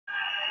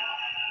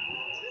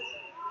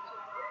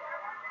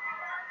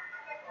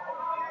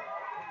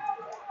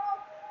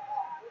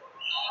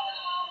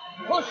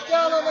Push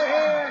down on the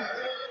hand.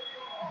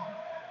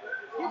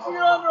 Keep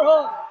your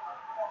underhook.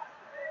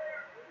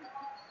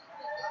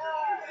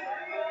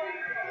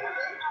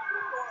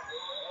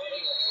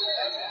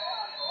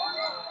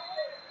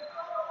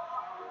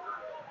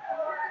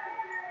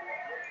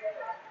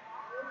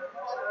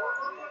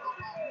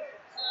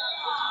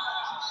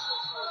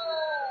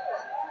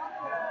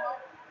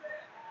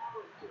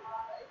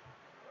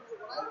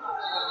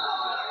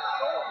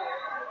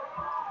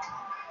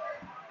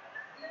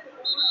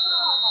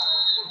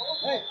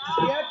 Hey,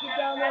 be active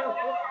down there.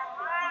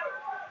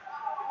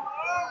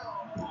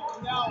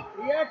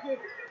 Be active.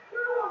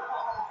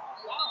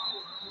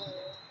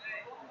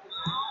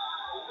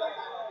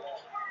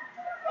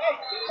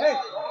 Hey,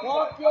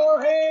 lock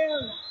your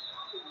hands.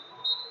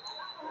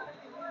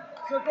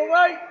 Circle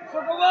right,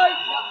 circle right,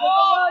 circle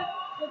right,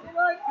 circle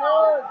right.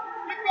 Good.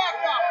 Get back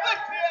up.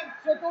 Lift him.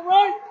 Circle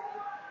right,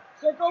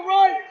 circle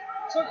right,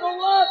 circle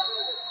left,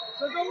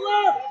 circle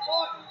left.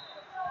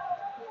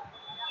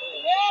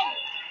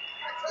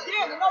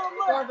 Again,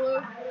 another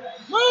lift.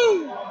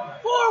 Move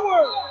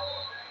forward.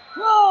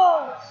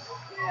 Cross.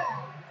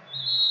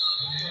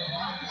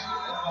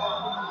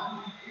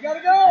 You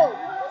gotta go.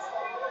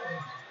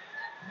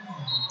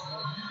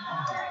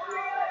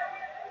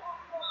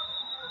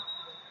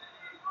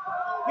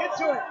 Get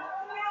to it.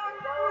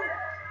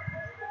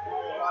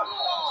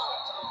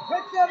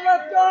 Pitch that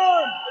left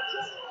arm.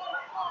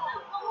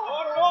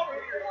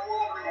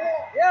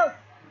 Yes.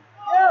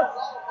 Yes.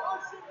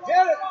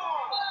 Hit it.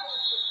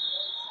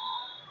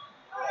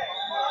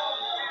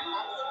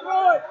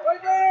 Throw it.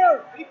 Right there.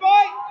 He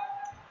bite.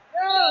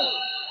 Yes.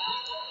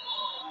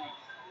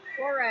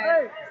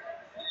 Hey.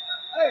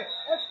 Hey,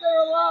 that's there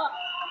a lot.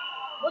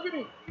 Look at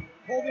me.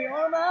 Pull the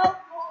arm out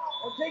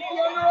or take the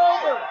under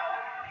over.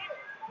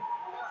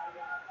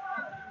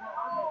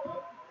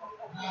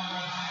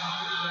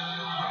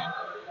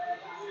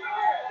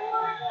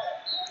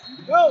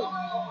 Go.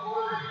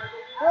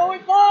 Throw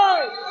it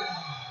by.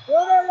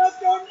 Throw that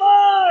left arm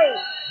by.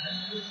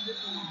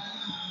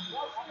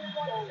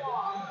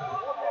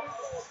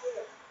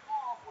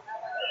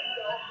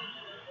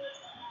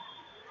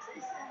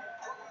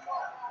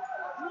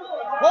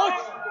 Push.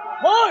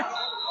 Push.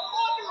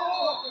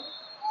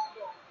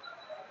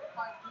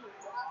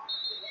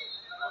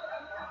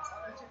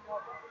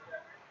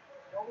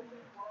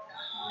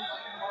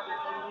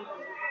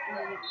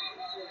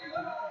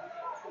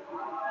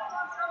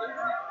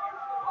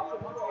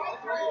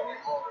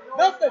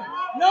 Nothing.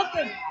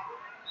 Nothing.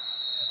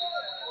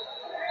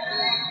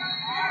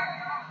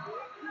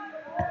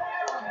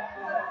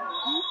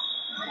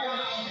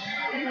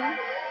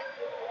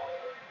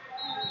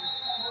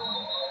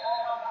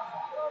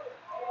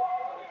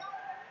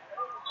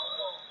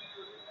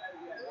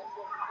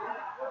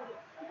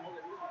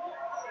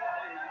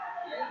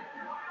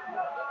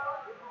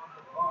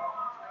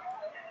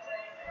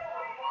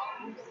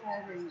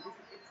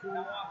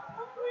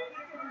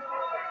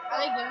 Are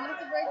they giving us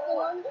a break for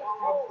lunch?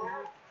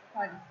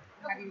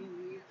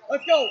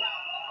 Let's go.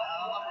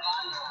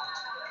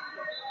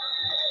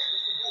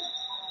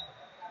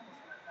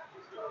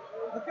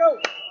 Let's go.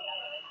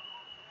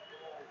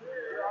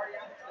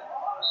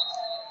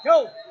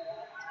 Go.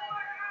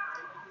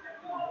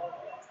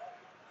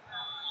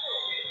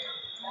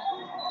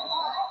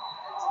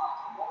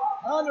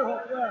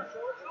 Underhook, yeah.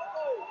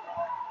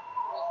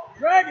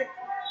 Drag it.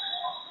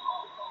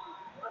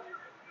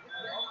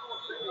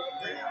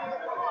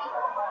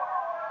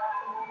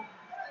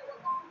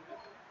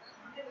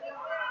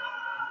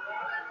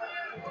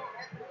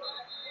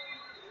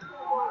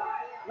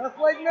 Left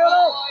leg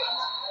middle.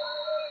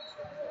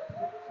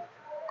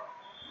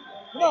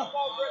 Come on.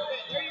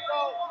 There you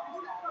go.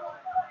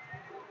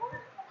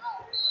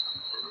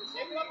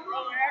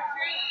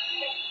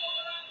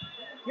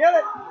 Get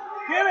it.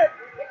 Get it.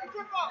 Pick it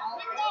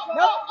up.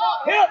 Nope.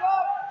 Hip.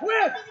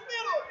 Twist.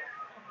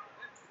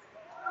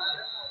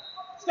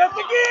 Step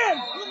again.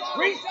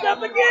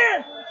 Re-step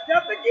again.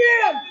 Step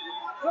again.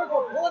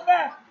 Circle. Pull it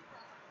back.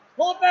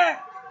 Pull it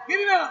back. Get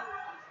it out.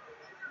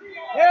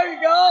 There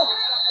you go.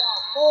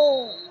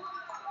 Oh.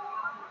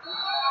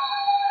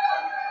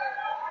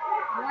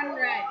 One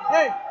red.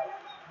 Hey.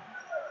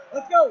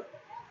 Let's go.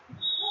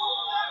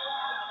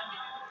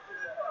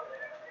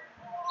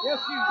 Yes,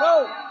 you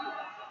go.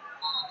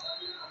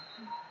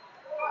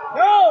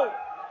 Go.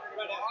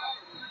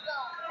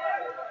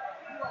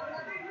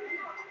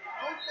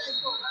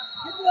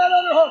 Get to that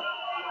underhook.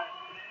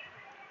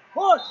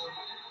 Push.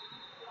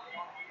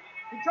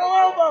 Control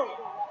elbow.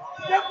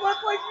 Step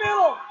left leg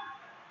middle.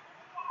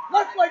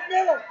 Left leg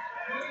middle.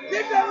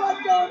 Dig that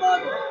left arm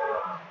under.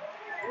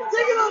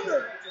 Dig it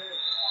under.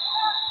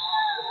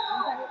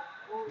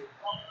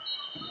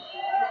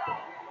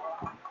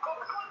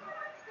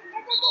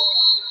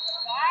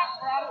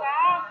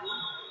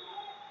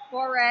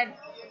 Four red,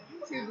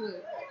 two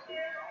blue.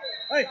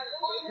 Hey,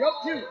 you're up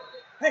two.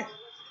 Hey,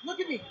 look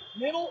at me.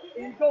 Middle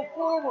and go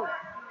forward.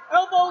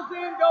 Elbows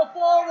in, go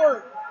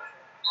forward.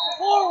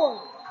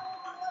 Forward.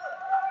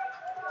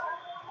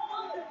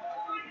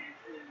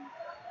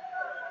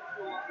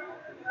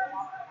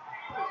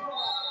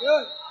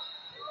 Good.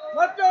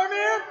 Left arm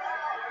in.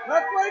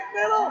 Left leg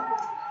middle.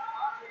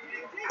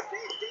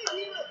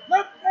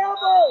 Left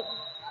elbow.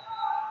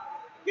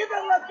 Get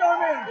that left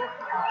arm in.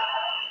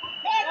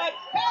 Catch!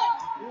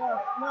 Catch! Yeah,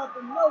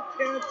 nothing. No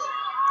catch.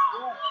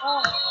 Yeah,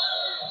 oh.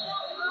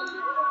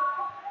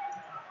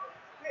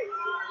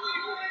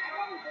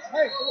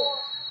 Hey,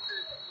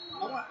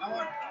 I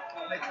want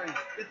to make sure you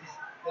get this.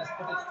 If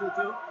it's 2-2,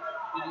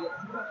 did you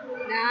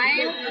get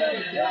 9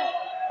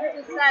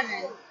 to 7.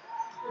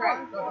 Right.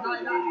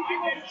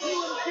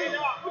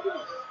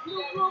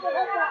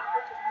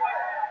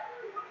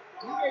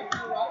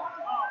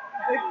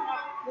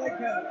 like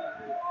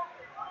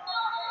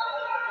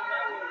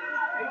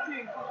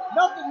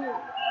nothing new.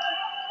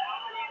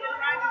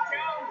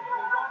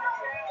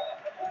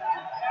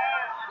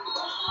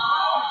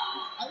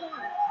 I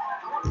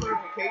want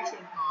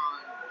clarification on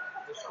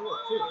the score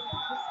too.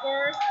 The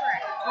score is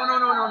correct. No.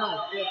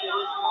 If it is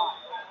tied.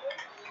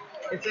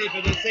 It's safe.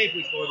 If it's safe,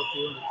 we score the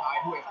 2 and the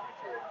tie. Who has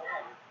criteria?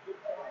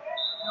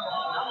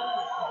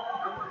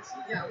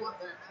 Yeah, I want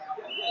that.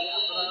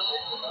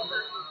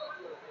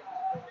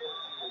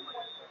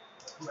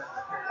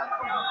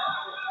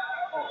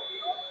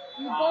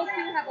 You both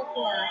do have a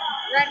 4.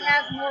 Red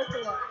has more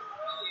 4.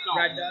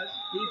 Red does.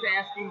 He's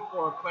asking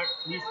for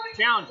he's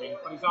challenging,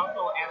 but he's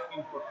also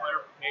asking for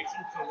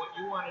clarification. So what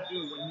you want to do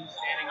when he's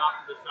standing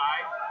off to the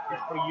side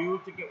is for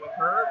you to get with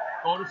her,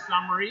 go to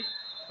summary,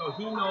 so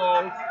he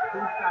knows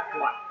who's got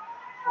what.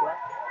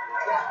 Correct?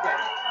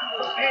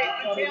 Hey,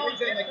 I'm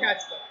challenging the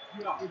catch though.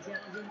 You're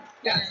challenging?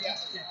 Yes.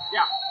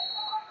 Yeah.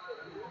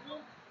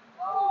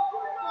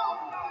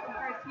 The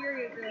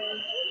criteria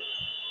goes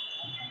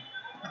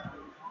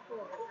 4,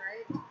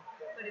 right?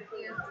 But if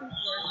he has 2 4s,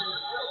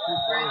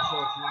 then So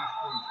it's last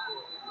point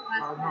score.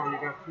 last No, one. you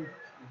got 2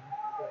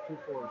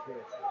 4s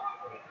here. So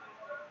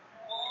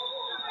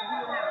he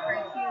would have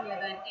criteria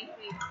then if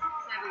it's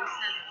 7-7.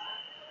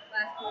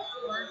 Last point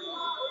score.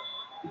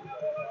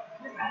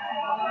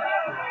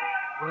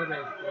 What are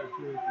those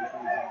criteria?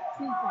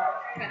 2 4s.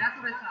 Okay, that's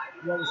what I thought.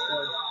 What was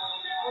scored?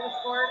 What was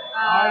scored? I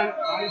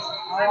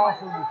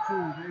offered the 2.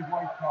 They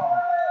white call.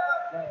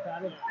 That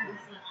got it? I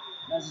just slipped.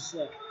 That's a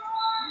slip.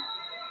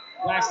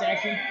 Last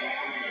action.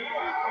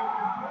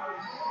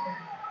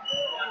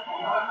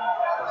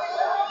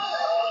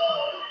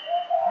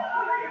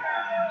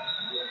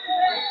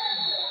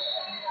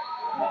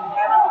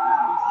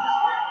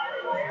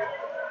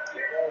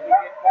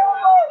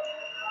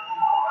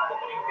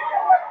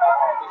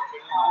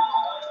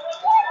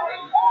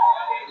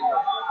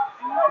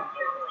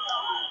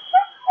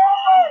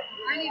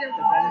 I need a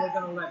Then we're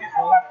gonna let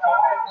both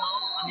coaches know.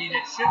 I mean,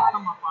 it should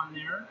come up on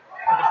there.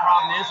 But the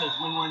problem is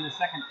when we're in the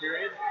second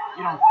period,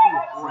 you don't see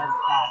who has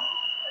got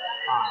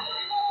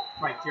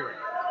criteria.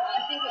 I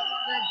think it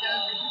Red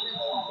does because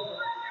it's 2 4.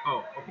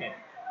 Oh, okay.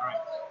 All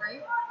right.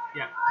 Right?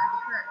 Yeah. I'd be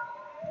correct.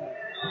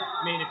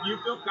 I mean, if you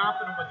feel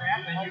confident with that,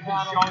 then you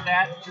can show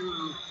that to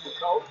the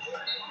coach,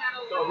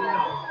 so he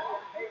knows.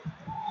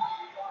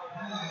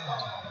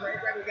 Right,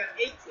 we got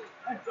 18.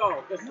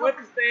 So the slip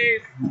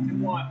stays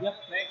in 1. Yep.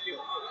 Thank you.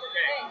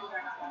 Okay.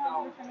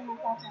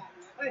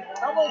 Hey,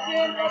 elbows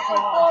in, elbows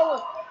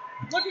forward.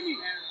 Look at me.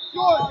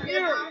 Short,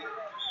 here.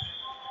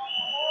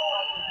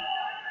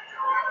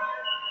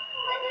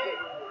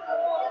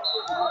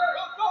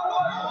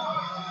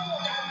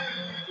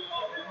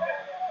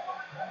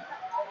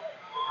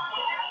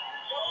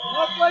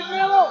 Left leg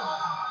middle.